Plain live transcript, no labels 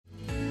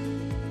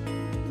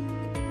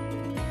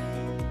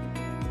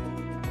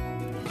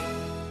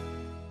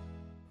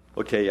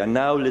Okay, and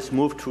now let's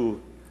move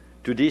to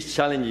this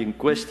challenging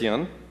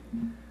question.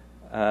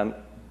 And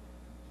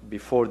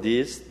before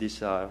this,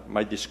 these are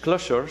my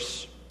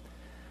disclosures.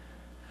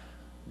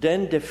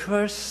 Then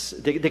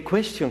the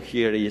question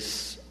here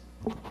is,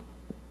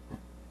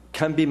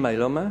 can be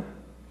myeloma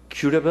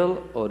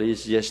curable, or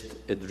is just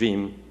a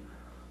dream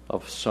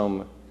of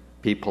some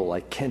people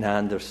like Ken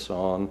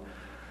Anderson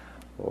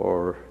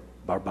or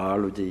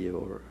Barbarology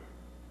or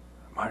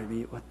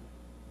Marby? What?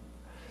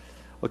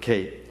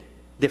 Okay,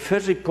 the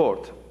first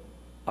report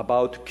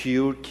about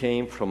cure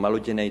came from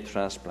allogeneic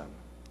transplant,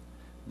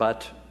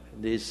 but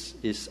this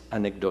is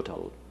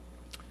anecdotal.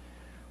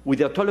 With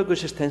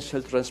autologous stem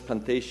cell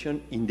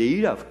transplantation in the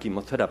era of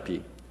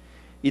chemotherapy,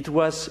 it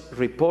was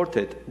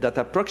reported that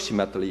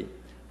approximately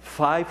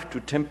 5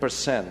 to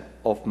 10%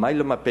 of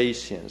myeloma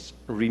patients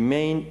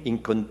remain in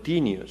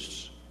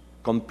continuous,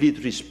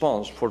 complete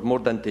response for more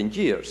than 10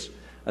 years,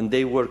 and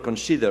they were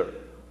considered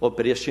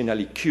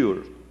operationally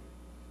cured.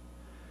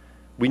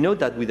 We know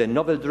that with the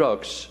novel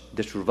drugs,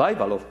 the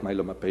survival of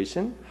myeloma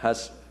patients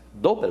has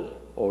doubled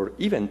or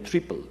even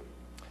tripled.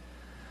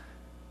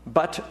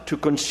 But to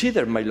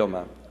consider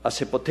myeloma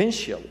as a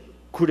potential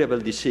curable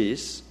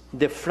disease,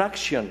 the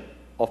fraction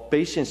of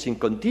patients in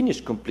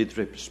continuous complete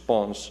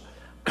response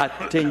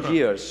at 10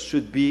 years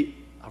should be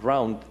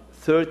around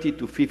 30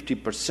 to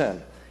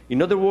 50%.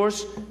 In other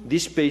words,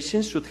 these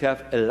patients should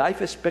have a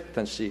life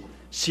expectancy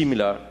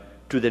similar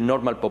to the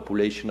normal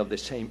population of the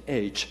same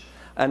age.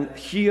 And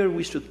here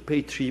we should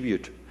pay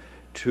tribute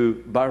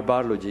to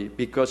Barbarology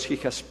because he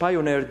has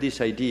pioneered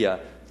this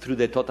idea through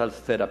the total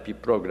therapy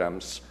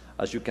programs.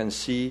 As you can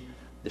see,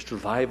 the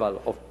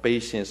survival of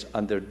patients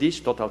under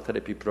these total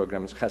therapy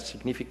programs has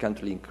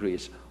significantly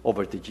increased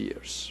over the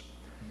years.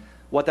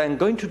 What I'm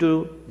going to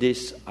do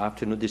this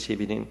afternoon, this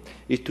evening,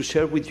 is to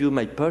share with you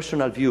my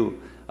personal view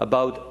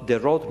about the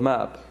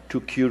roadmap to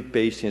cure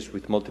patients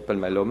with multiple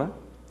myeloma.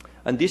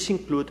 And this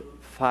includes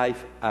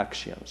 5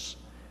 actions.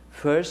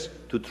 First,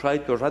 to try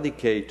to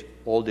eradicate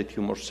all the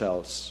tumor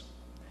cells.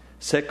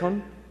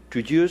 Second,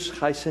 to use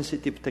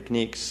high-sensitive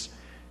techniques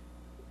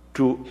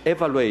to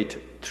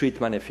evaluate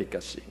treatment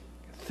efficacy.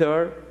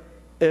 Third,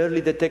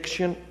 early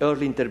detection,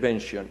 early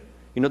intervention.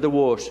 In other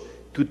words,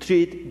 to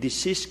treat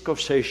disease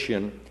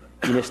causation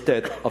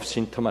instead of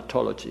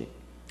symptomatology.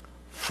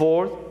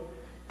 Fourth,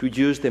 to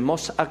use the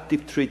most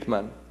active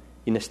treatment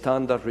in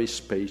standard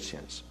risk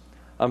patients.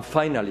 And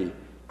finally,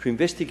 to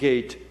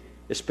investigate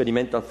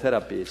experimental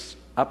therapies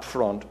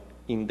upfront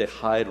in the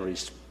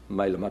high-risk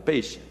myeloma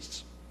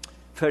patients.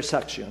 First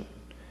action,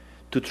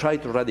 to try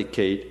to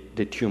eradicate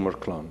the tumor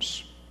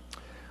clones.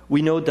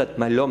 We know that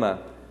myeloma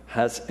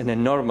has an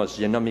enormous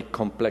genomic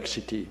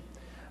complexity,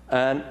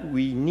 and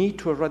we need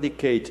to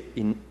eradicate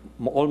in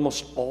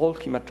almost all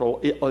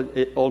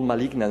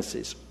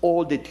malignancies,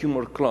 all the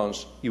tumor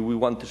clones if we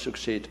want to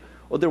succeed.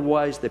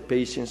 Otherwise, the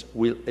patients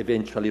will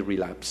eventually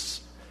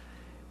relapse.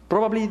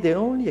 Probably the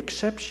only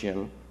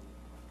exception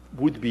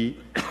would be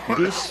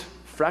this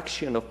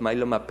fraction of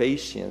myeloma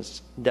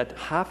patients that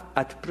have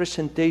at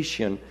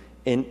presentation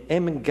an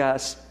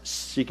MGAS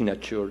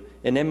signature,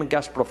 an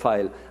MGAS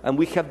profile. And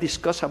we have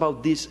discussed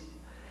about this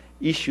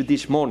issue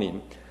this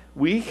morning.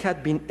 We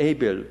had been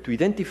able to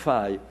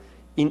identify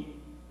in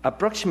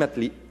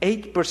approximately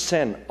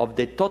 8% of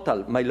the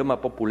total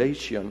myeloma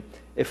population,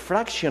 a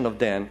fraction of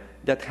them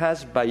that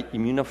has by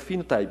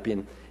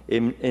immunophenotyping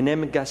an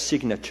MGAS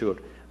signature.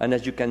 And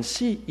as you can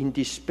see in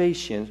these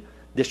patients,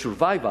 the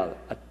survival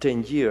at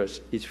 10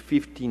 years is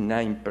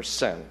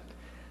 59%.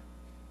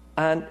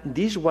 And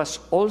this was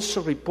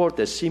also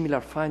reported, similar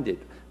finding,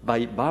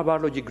 by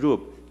Barbarology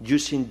group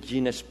using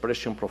gene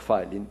expression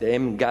profiling, the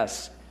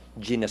MGAS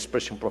gene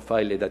expression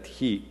profiling that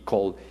he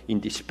called in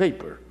this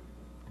paper.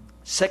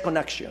 Second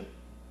action,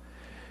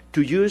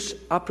 to use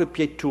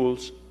appropriate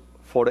tools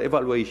for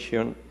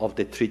evaluation of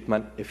the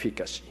treatment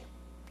efficacy.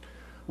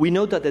 We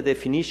know that the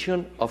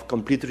definition of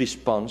complete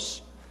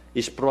response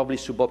is probably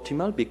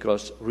suboptimal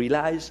because it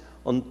relies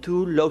on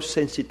 2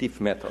 low-sensitive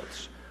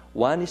methods.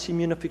 One is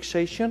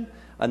immunofixation,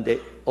 and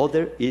the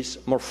other is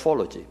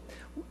morphology.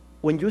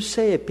 When you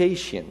say a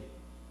patient,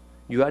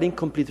 you are in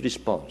complete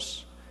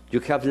response, you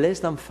have less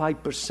than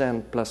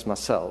 5% plasma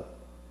cell,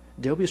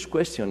 the obvious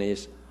question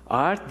is,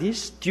 are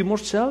these tumor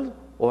cells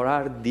or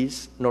are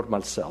these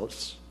normal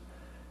cells?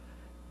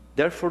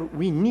 Therefore,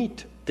 we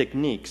need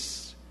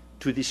techniques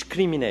to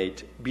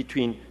discriminate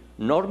between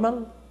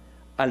normal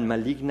and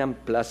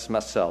malignant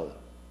plasma cell.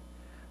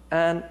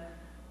 And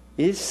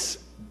it's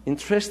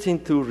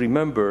interesting to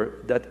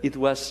remember that it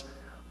was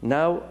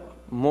now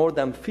more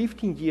than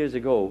 15 years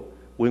ago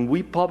when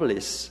we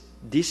published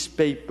this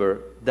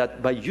paper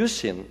that by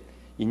using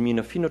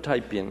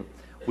immunophenotyping,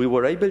 we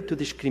were able to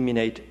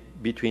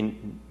discriminate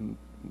between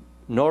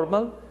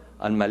normal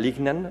and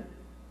malignant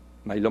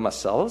myeloma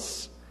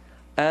cells,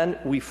 and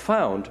we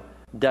found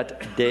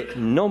that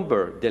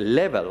the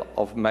level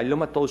of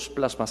myelomatous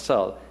plasma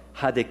cell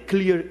had a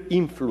clear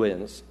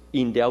influence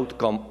in the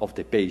outcome of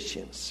the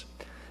patients.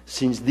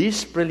 Since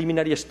this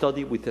preliminary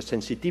study with a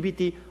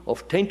sensitivity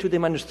of 10 to the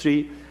minus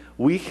 3,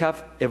 we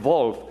have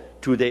evolved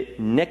to the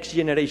next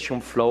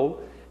generation flow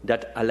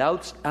that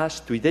allows us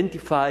to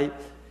identify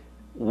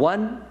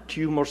one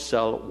tumor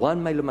cell,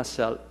 one myeloma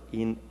cell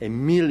in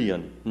 1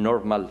 million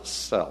normal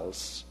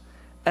cells.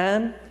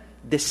 And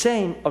the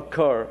same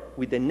occur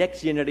with the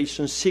next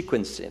generation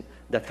sequencing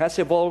that has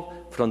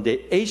evolved from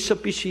the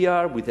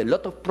ASO-PCR with a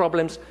lot of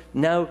problems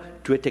now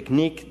to a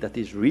technique that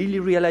is really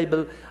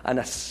reliable and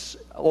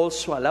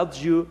also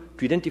allows you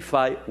to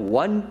identify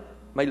one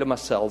myeloma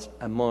cells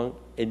among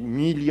 1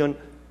 million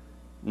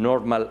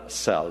normal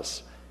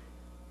cells.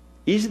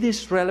 Is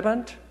this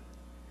relevant?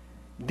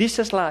 This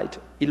slide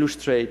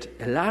illustrates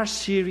a large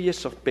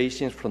series of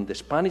patients from the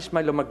Spanish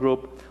myeloma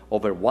group,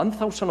 over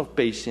 1,000 of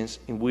patients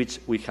in which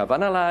we have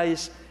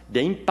analyzed the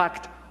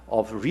impact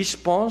of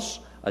response.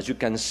 As you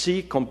can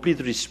see, complete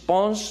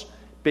response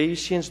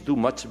patients do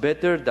much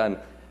better than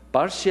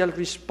partial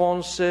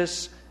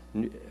responses,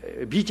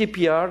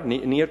 VGPR,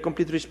 near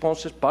complete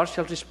responses,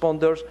 partial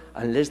responders,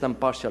 and less than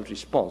partial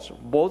response,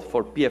 both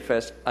for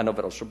PFS and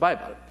overall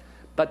survival.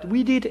 But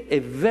we did a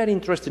very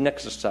interesting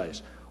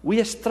exercise. We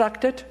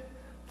extracted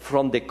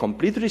from the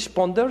complete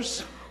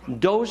responders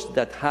those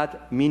that had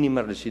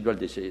minimal residual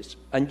disease.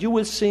 And you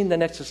will see in the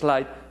next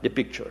slide the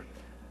picture.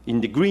 In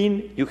the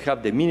green, you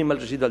have the minimal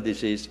residual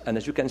disease, and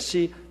as you can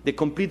see, the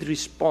complete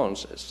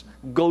responses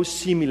go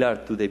similar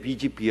to the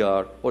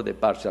VGPR or the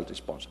partial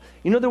response.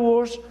 In other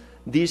words,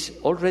 this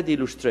already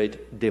illustrates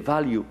the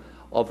value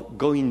of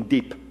going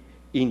deep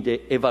in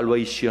the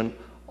evaluation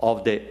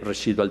of the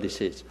residual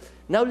disease.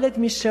 Now let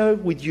me share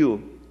with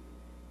you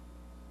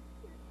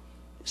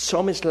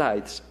some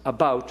slides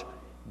about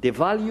the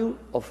value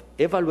of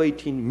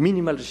evaluating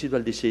minimal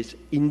residual disease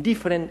in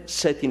different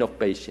settings of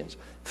patients.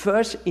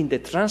 First, in the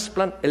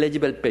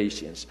transplant-eligible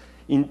patients.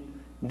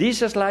 This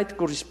slide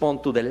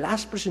corresponds to the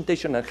last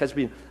presentation that has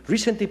been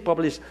recently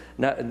published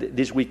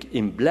this week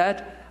in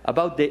Blood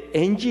about the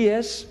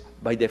NGS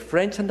by the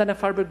French and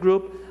Dana-Farber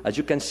group. As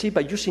you can see,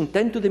 by using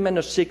 10 to the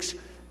minus 6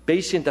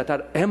 patients that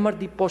are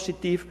MRD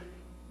positive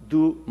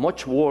do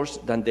much worse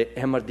than the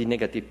MRD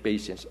negative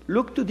patients.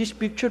 Look to this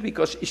picture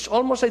because it's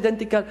almost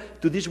identical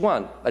to this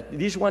one. But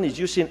this one is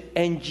using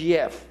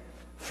NGF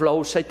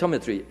flow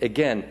cytometry.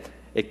 Again,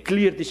 a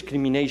clear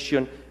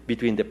discrimination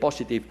between the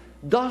positive.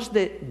 Does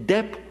the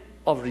depth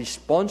of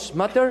response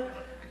matter?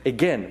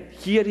 Again,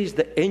 here is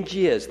the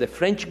NGS, the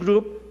French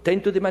group,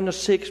 10 to the minus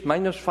 6,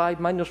 minus 5,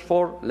 minus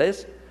 4,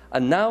 less.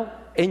 And now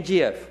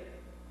NGF,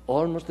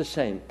 almost the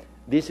same.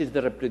 This is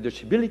the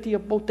reproducibility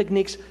of both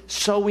techniques,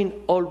 showing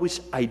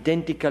always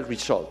identical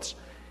results.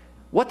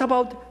 What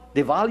about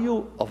the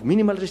value of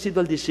minimal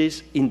residual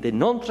disease in the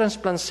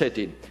non-transplant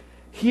setting?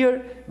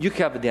 Here you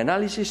have the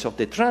analysis of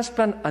the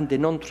transplant and the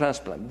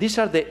non-transplant. These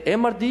are the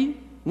MRD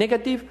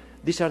negative,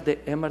 these are the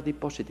MRD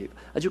positive.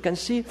 As you can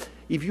see,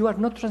 if you are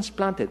not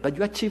transplanted, but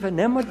you achieve an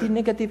MRD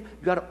negative,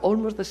 you are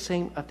almost the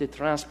same as the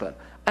transplant.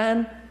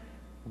 And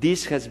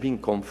this has been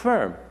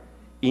confirmed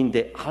in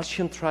the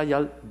Halcyon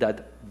trial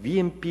that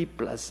VMP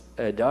plus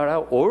DARA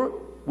or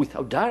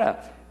without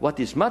DARA, what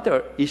is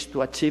matter is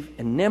to achieve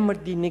an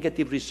MRD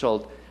negative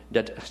result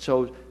that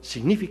shows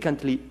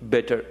significantly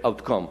better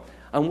outcome.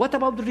 And what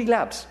about the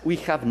relapse? We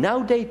have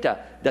now data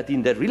that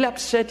in the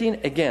relapse setting,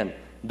 again,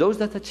 those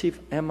that achieve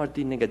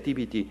MRD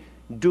negativity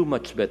do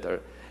much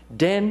better.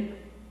 Then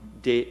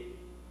the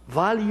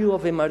value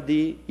of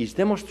MRD is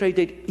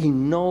demonstrated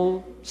in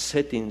all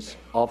settings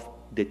of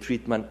the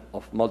treatment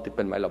of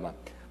multiple myeloma.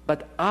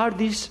 But are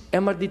these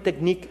MRD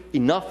techniques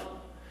enough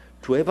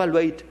to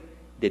evaluate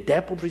the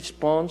depth of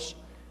response?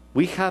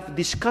 We have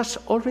discussed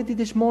already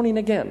this morning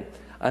again,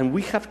 and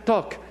we have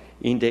talked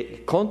in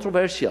the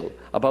controversial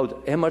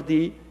about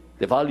MRD,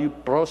 the value,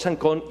 pros and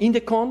cons. In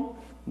the con,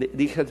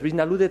 this has been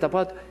alluded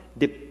about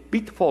the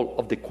pitfall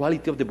of the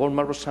quality of the bone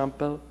marrow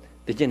sample,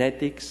 the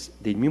genetics,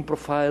 the immune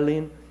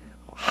profiling,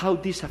 how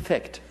this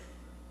affect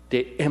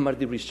the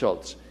MRD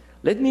results.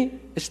 Let me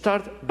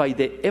start by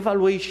the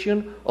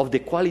evaluation of the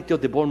quality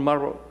of the bone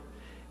marrow.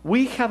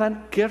 We have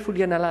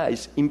carefully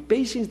analyzed in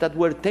patients that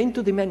were 10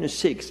 to the minus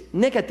 6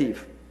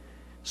 negative.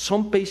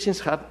 Some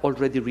patients have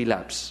already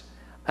relapsed.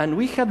 And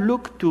we have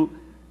looked to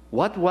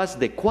what was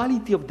the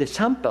quality of the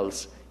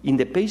samples in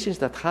the patients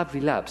that have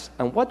relapsed.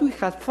 And what we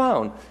have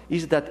found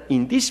is that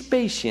in these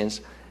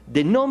patients,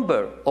 the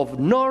number of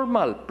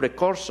normal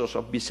precursors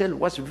of B-cell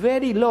was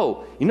very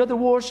low. In other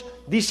words,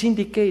 this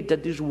indicates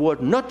that these were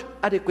not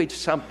adequate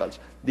samples.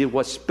 There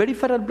was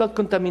peripheral blood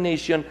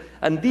contamination,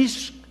 and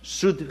this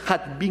should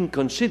have been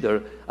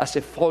considered as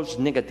a false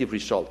negative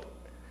result.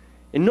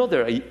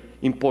 Another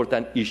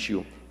important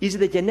issue is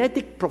the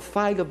genetic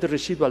profile of the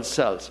residual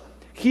cells.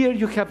 Here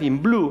you have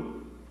in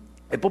blue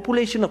a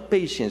population of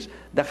patients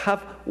that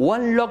have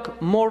 1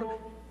 log more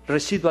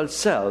residual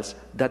cells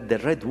than the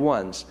red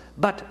ones.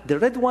 But the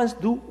red ones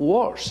do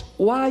worse.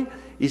 Why?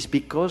 It's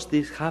because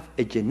they have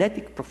a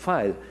genetic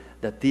profile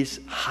that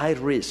is high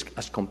risk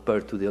as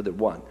compared to the other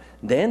one.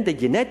 Then the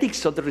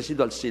genetics of the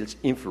residual cells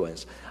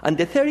influence. And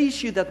the third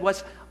issue that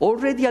was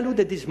already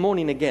alluded this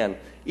morning again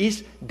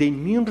is the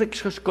immune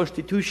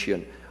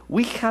constitution.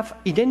 We have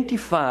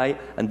identified,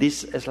 and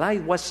this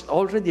slide was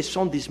already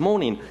shown this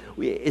morning,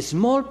 a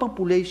small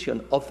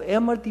population of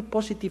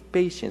MRD-positive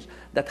patients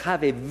that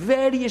have a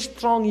very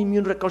strong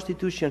immune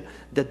reconstitution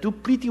that do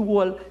pretty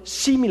well,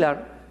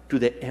 similar to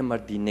the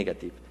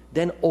MRD-negative.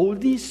 Then all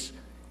this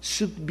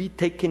should be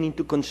taken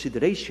into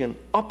consideration.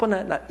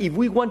 If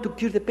we want to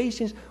cure the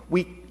patients,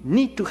 we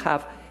need to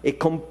have a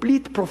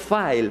complete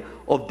profile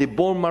of the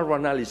bone marrow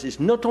analysis,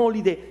 not only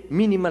the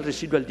minimal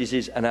residual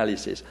disease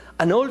analysis,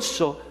 and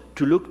also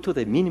to look to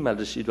the minimal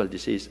residual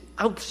disease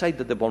outside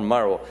of the bone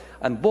marrow.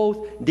 And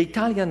both the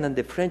Italian and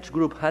the French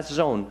group has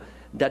shown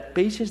that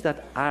patients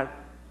that are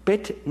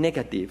PET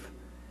negative,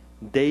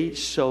 they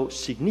show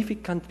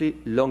significantly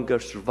longer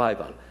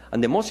survival.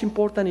 And the most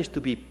important is to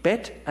be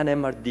PET and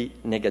MRD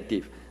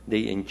negative.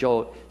 They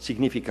enjoy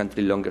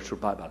significantly longer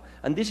survival.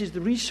 And this is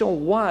the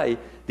reason why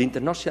the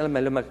International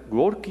Myeloma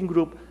Working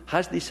Group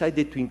has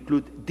decided to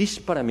include these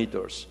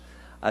parameters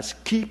as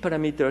key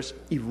parameters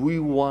if we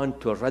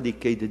want to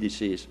eradicate the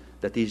disease.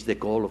 That is the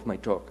goal of my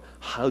talk.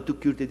 How to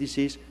cure the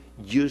disease?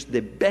 Use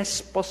the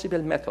best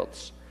possible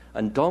methods.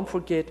 And don't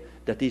forget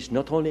that it's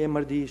not only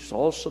MRD, it's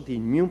also the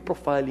immune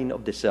profiling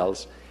of the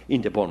cells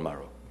in the bone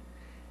marrow.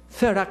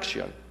 Third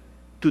action,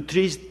 to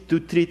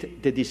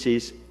treat the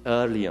disease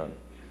early on.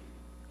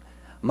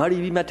 Mary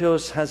B.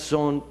 Mateos has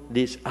shown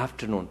this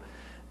afternoon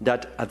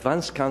that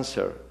advanced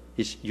cancer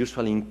is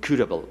usually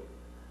incurable.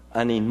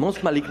 And in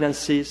most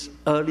malignancies,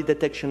 early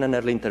detection and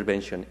early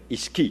intervention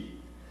is key.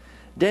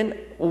 Then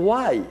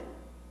why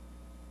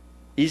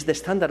is the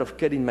standard of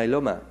care in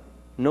myeloma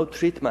no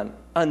treatment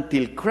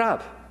until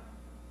CRAB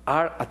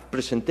are at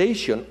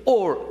presentation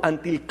or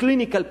until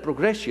clinical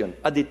progression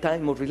at the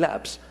time of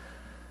relapse?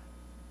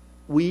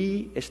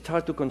 We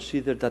start to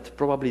consider that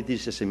probably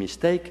this is a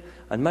mistake,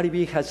 and Mary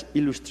B. has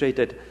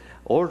illustrated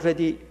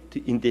already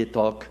in the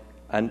talk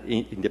and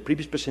in the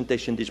previous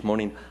presentation this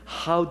morning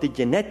how the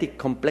genetic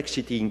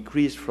complexity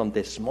increased from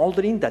the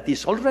smoldering, that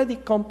is already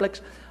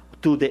complex,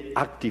 to the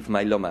active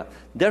myeloma.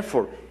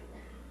 Therefore,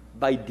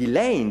 by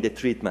delaying the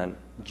treatment,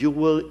 you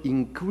will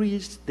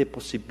increase the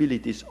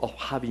possibilities of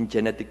having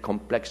genetic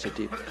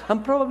complexity.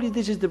 And probably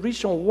this is the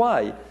reason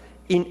why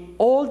in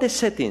all the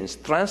settings,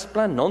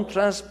 transplant,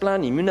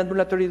 non-transplant,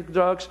 immunomodulatory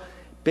drugs,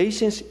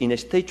 patients in a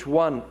stage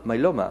 1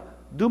 myeloma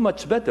do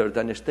much better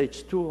than a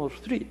stage 2 or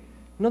 3.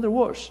 In other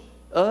words,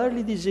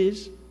 early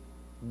disease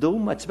do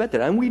much better.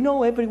 And we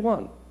know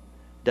everyone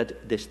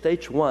that the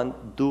stage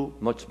 1 do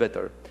much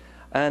better.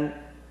 And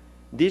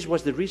this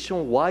was the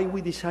reason why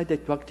we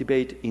decided to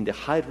activate in the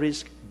high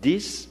risk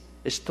this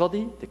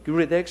study, the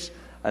CureDex,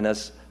 and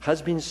as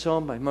has been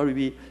shown by Mary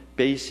B.,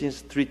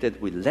 patients treated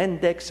with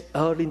Lendex,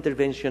 early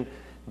intervention,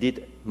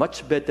 did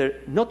much better,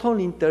 not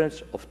only in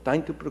terms of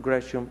time to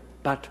progression,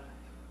 but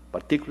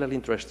particularly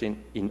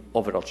interesting in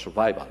overall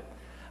survival.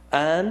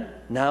 And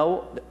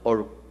now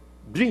our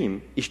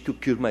dream is to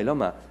cure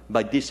myeloma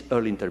by this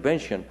early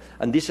intervention.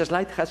 And this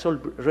slide has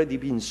already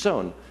been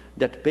shown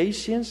that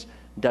patients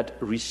that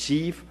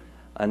receive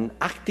an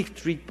active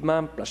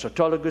treatment plus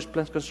autologous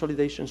plus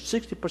consolidation,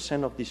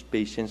 60% of these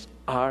patients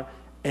are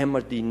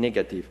MRD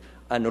negative.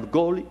 And our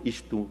goal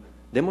is to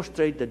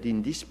demonstrate that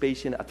in this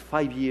patient at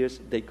 5 years,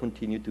 they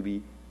continue to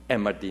be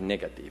MRD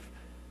negative.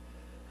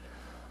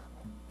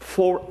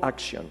 For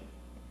action,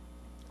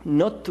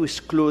 not to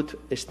exclude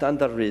a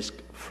standard risk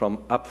from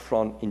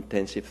upfront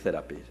intensive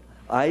therapies.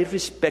 I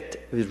respect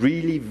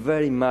really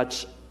very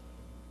much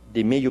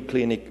the Mayo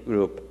Clinic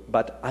group,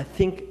 but I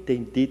think they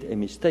did a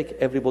mistake.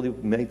 Everybody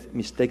made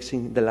mistakes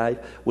in their life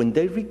when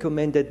they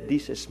recommended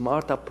this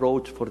smart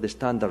approach for the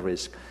standard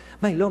risk.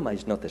 Myeloma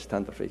is not a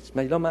standard risk.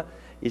 Myeloma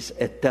is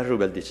a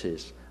terrible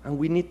disease, and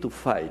we need to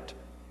fight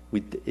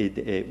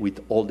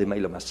with all the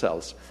myeloma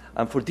cells.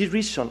 And for this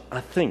reason,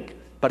 I think,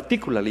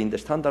 particularly in the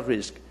standard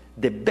risk,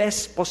 the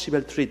best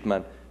possible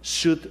treatment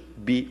should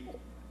be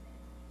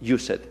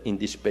used in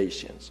these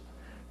patients.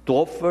 To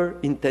offer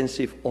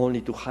intensive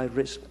only to high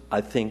risk,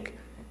 I think,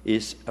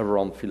 is a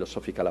wrong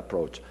philosophical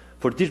approach.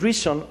 For this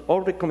reason,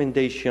 our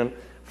recommendation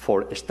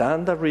for a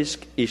standard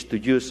risk is to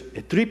use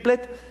a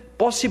triplet,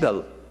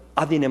 possible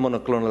adding a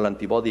monoclonal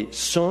antibody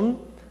soon,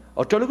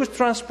 autologous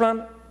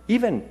transplant,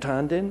 even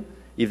tandem.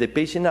 If the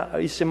patient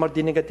is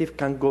MRD negative,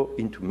 can go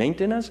into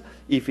maintenance.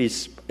 If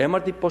it's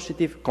MRD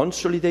positive,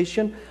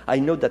 consolidation. I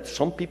know that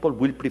some people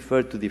will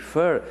prefer to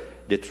defer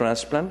the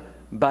transplant,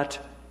 but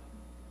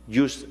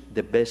use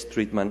the best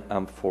treatment,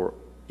 and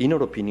in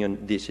our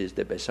opinion, this is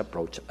the best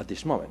approach at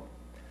this moment.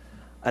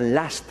 And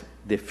last,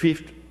 the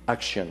fifth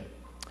action,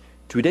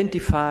 to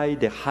identify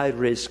the high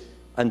risk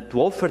and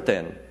to offer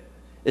them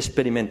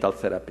experimental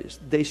therapies.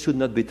 They should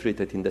not be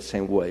treated in the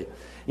same way.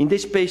 In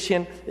this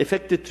patient,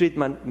 effective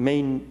treatment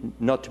may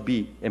not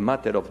be a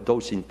matter of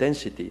dose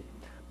intensity,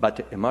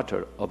 but a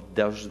matter of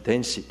dose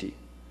density.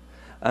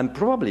 And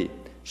probably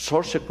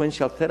short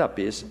sequential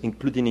therapies,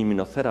 including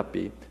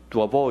immunotherapy,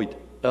 to avoid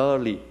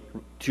early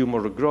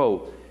tumor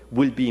growth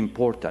will be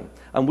important.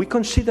 And we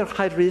consider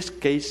high-risk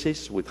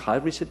cases with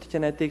high-risk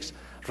genetics,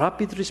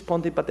 rapid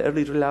responding but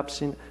early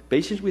relapsing,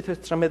 patients with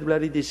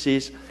extramedullary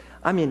disease,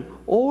 I mean,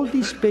 all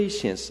these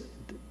patients,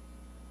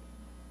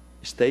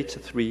 stage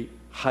 3,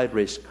 high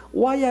risk.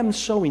 Why I'm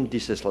showing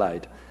this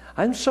slide?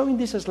 I'm showing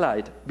this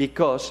slide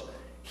because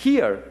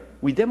here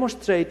we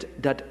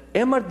demonstrate that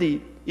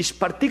MRD is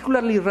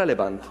particularly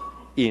relevant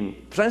in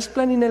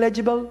transplant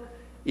ineligible,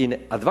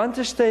 in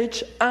advanced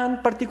stage,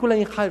 and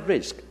particularly in high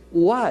risk.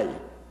 Why?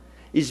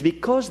 It's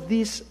because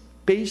these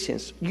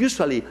patients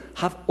usually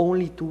have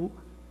only 2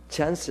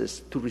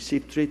 chances to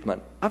receive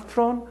treatment,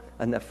 upfront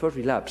and at first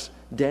relapse.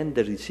 Then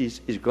the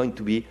disease is going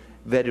to be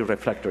very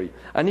refractory.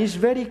 And it's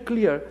very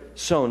clear,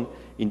 shown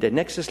in the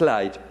next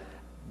slide,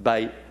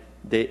 by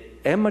the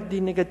MRD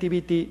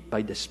negativity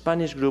by the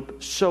Spanish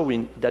group,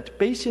 showing that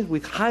patients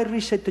with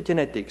high-risk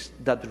cytogenetics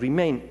that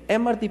remain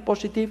MRD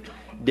positive,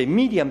 the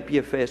median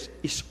PFS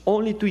is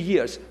only 2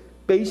 years.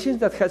 Patients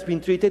that has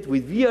been treated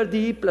with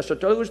VRD plus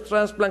autologous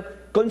transplant,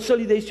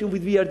 consolidation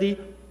with VRD,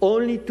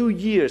 only 2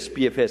 years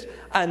PFS.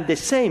 And the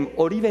same,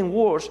 or even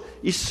worse,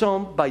 is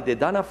shown by the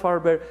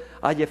Dana-Farber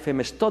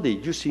IFM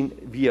study using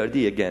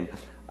VRD again.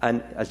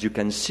 And as you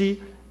can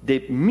see,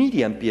 the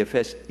median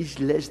PFS is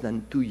less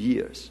than 2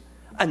 years.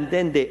 And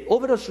then the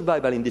overall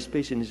survival in this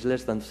patient is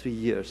less than 3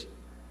 years.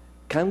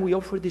 Can we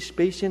offer this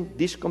patient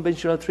this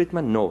conventional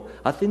treatment? No.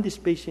 I think this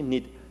patient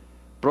needs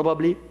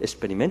probably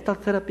experimental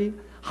therapy.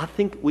 I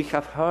think we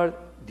have heard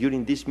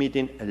during this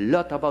meeting a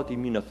lot about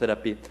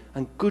immunotherapy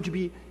and could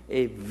be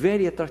a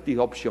very attractive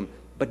option,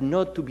 but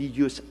not to be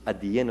used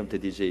at the end of the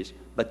disease,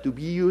 but to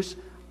be used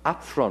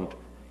upfront,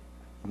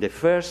 the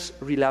first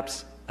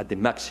relapse at the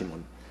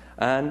maximum.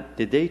 And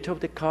the data of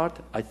the card,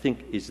 I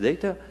think, is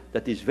data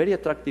that is very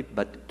attractive,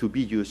 but to be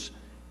used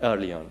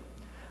early on.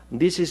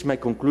 This is my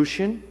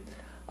conclusion.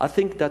 I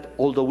think that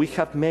although we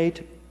have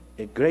made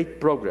a great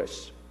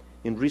progress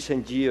in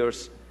recent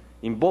years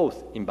in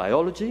both in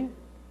biology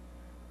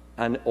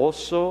and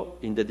also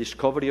in the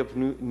discovery of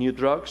new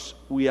drugs,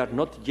 we are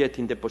not yet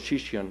in the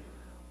position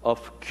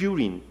of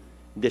curing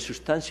the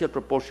substantial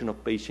proportion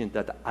of patients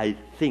that I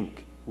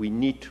think we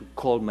need to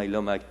call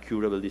myeloma a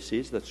curable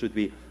disease. That should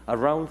be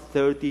around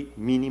 30,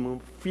 minimum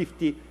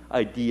 50,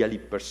 ideally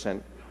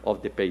 %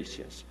 of the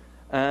patients.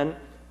 And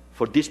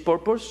for this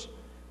purpose,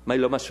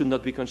 myeloma should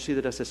not be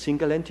considered as a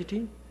single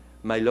entity.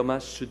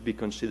 Myeloma should be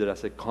considered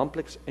as a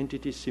complex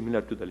entity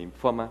similar to the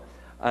lymphoma,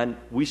 and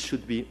we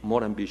should be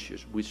more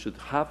ambitious. We should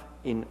have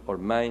in our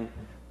mind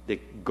the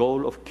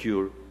goal of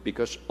cure,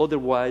 because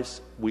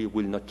otherwise we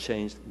will not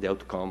change the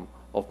outcome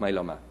of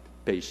myeloma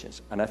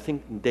patients. And I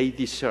think they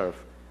deserve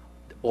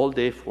all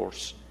the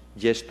efforts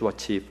just to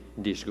achieve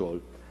this goal.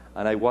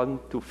 And I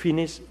want to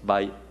finish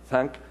by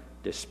thanking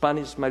the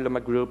Spanish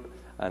myeloma group,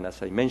 and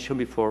as I mentioned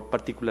before,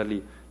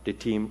 particularly the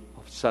team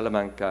of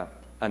Salamanca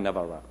and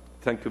Navarra.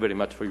 Thank you very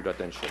much for your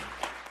attention.